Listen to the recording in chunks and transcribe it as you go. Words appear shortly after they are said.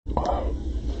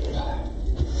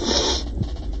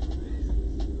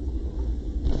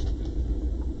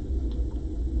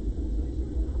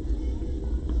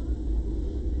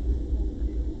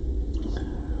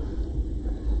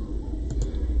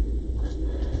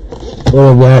What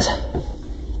up, guys?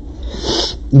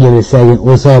 Give it a second.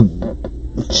 What's up,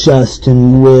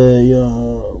 Justin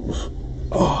Williams?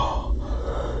 Oh.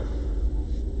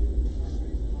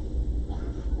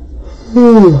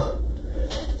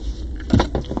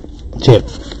 Chip,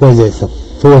 what is this? The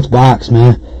fourth box,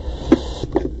 man.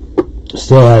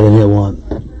 Still haven't hit one.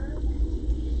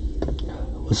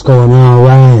 What's going on,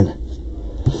 Ryan?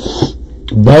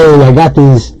 Barely, I got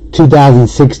these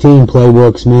 2016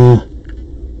 playbooks, man.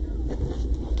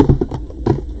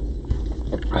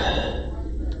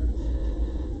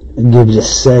 Give it a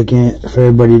second for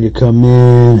everybody to come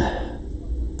in.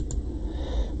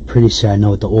 Pretty sure I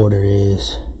know what the order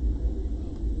is.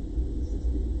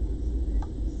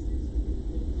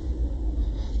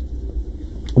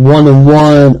 One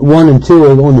and two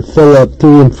are going to Philip.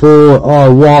 3 and 4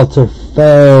 are Walter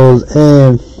Fells,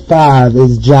 and 5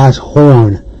 is Josh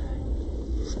Horn.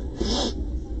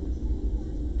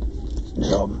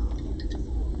 So,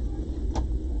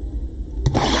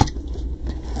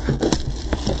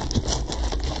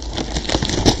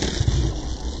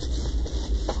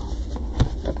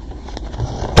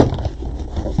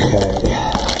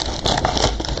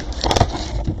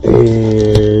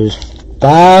 there's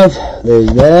 5.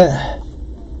 There's that.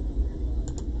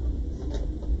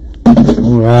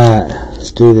 Alright,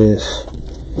 let's do this.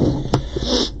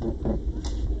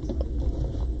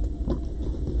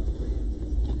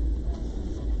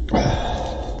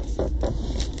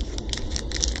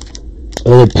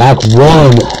 Pack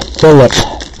 1, Philip.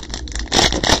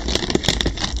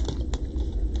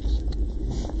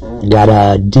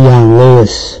 Got Dion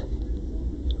Lewis,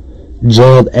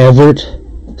 Gerald Everett,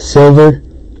 Silver,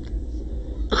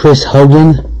 Chris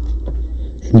Hogan,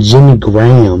 and Jimmy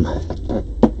Graham.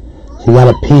 So you got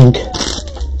a pink.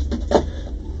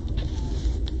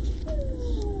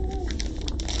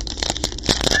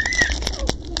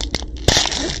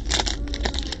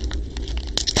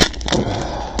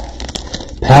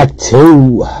 Pack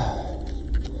 2,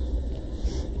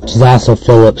 which is also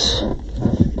Phillips.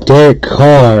 Derek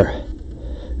Carr.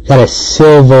 Got a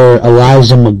silver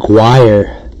Elijah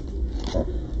McGuire.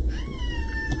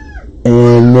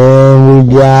 And then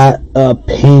we got a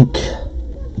pink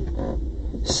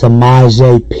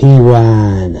Samaje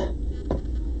Perine.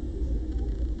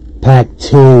 Pack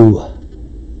 2.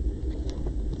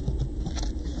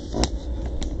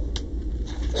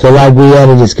 So like we had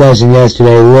a discussion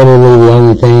yesterday, literally the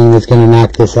only thing that's going to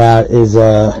knock this out is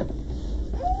a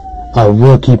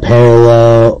rookie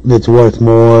parallel that's worth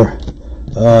more.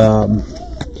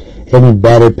 Any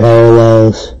better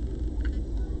parallels.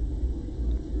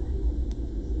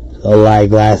 So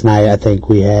like last night, I think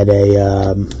we had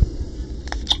a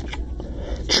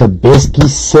Trubisky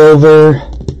silver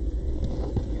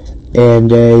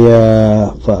and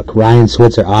a Ryan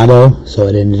Switzer auto. So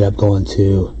it ended up going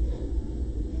to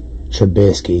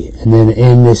Trubisky. And then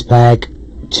in this pack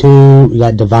 2, we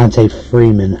got Devontae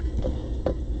Freeman.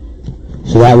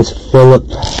 So that was Philip.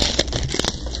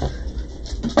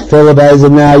 Philip, as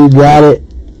of now, you got it.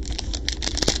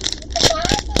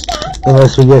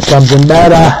 Unless we get something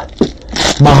better.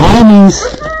 Mahomes.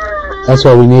 That's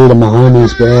what we need, a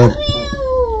Mahomes, man.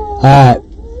 Alright.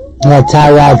 We got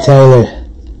Tyrod Taylor.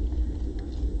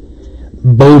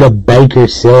 Buda Baker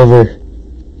silver.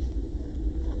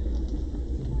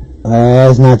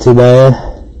 That's not too bad.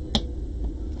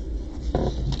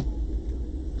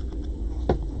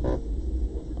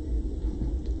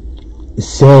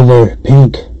 Silver,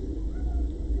 pink.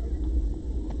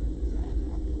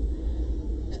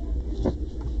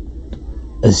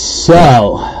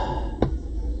 So,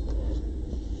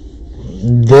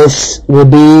 this will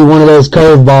be one of those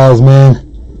curveballs, man.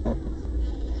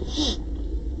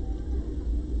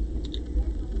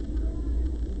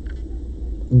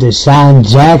 Deshaun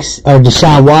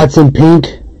Watson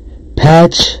pink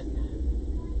patch,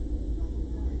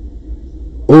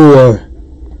 or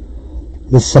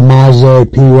the Samaje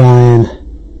Perine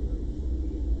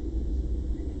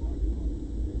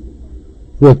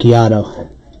rookie auto.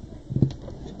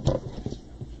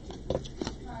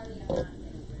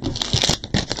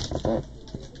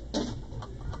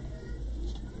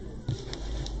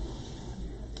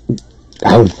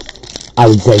 I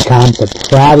would say comps are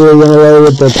probably going to go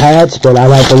with the patch, but I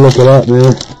like to look it up,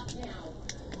 man.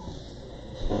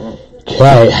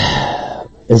 Okay.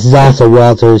 This is also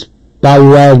Walters. Bobby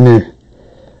Wagner.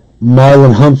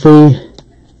 Marlon Humphrey.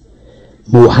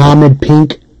 Muhammad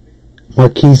Pink.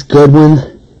 Marquise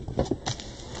Goodwin.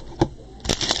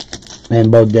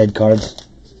 And both dead cards.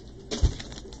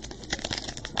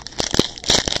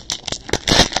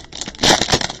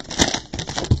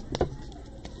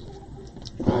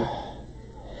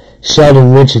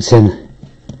 Sheldon Richardson,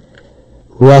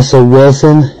 Russell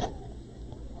Wilson,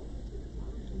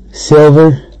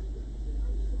 silver.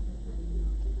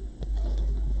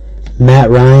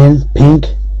 Matt Ryan, pink.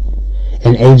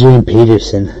 And Adrian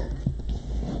Peterson.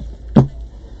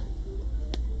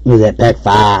 Look at that, pack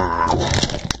 5.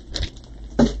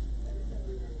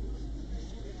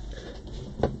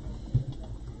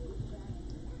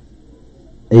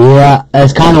 Yeah,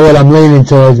 that's kind of what I'm leaning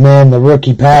towards, man. The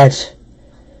rookie patch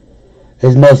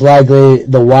is most likely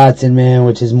the Watson, man,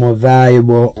 which is more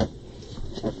valuable.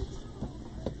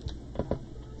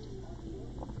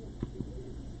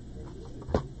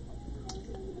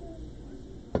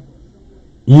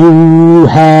 You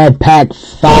had pack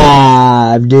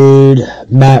 5, dude.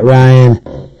 Matt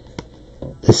Ryan,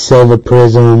 the silver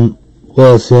prism,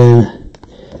 Wilson,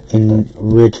 and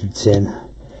Richardson.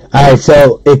 Alright,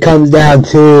 so it comes down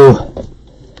to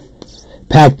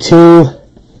pack 2,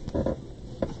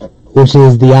 which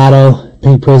is the auto,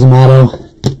 pink prism auto,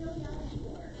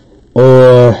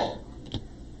 or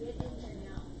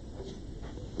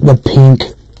the pink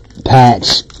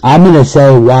patch. I'm going to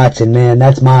say Watson, man.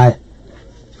 That's my...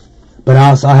 But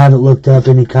also, I haven't looked up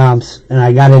any comps, and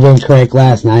I got it incorrect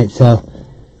last night, so...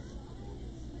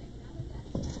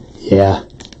 Yeah.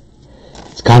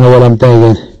 It's kind of what I'm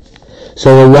thinking.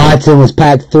 So the Watson was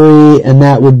pack 3, and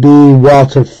that would be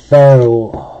Walter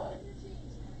Farrell.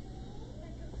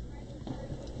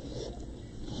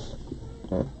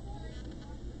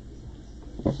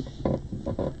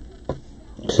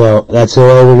 So that's the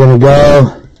way we're going to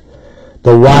go.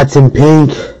 The Watson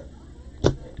pink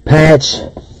patch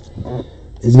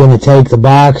is going to take the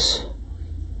box.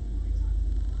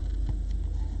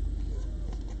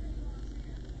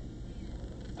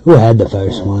 Who had the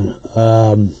first one?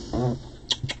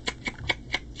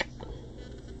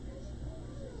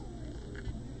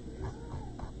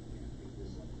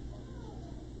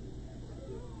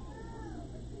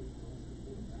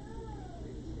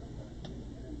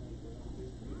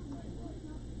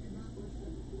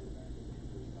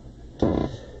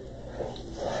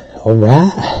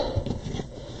 Alright.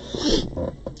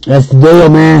 That's the deal,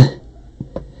 man.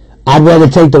 I'd rather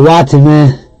take the Watson,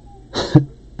 man.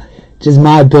 Just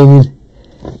my opinion.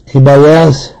 Anybody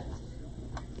else?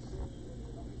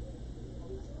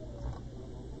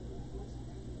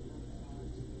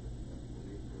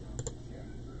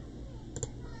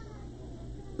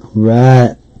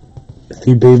 Right. A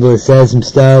few people have said some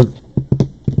stuff.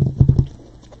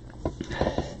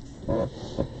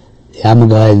 Yeah, I'm gonna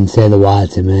go ahead and say the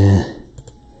Watson, man.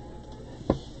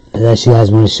 Unless you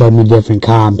guys want to show me different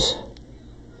comps.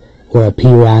 Or a P.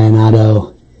 Ryan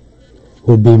auto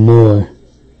would be more.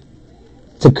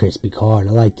 It's a crispy card.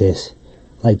 I like this.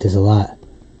 I like this a lot.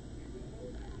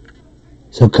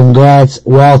 So congrats,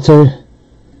 Walter.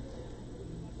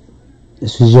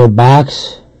 This is your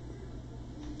box.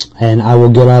 And I will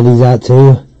get all these out to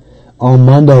you on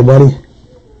Monday, buddy.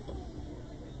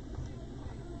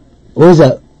 What is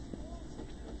that?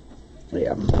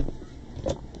 Yeah.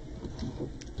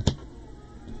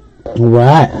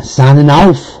 Alright, signing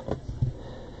off.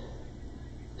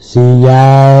 See you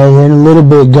guys in a little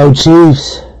bit. Go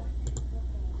Chiefs.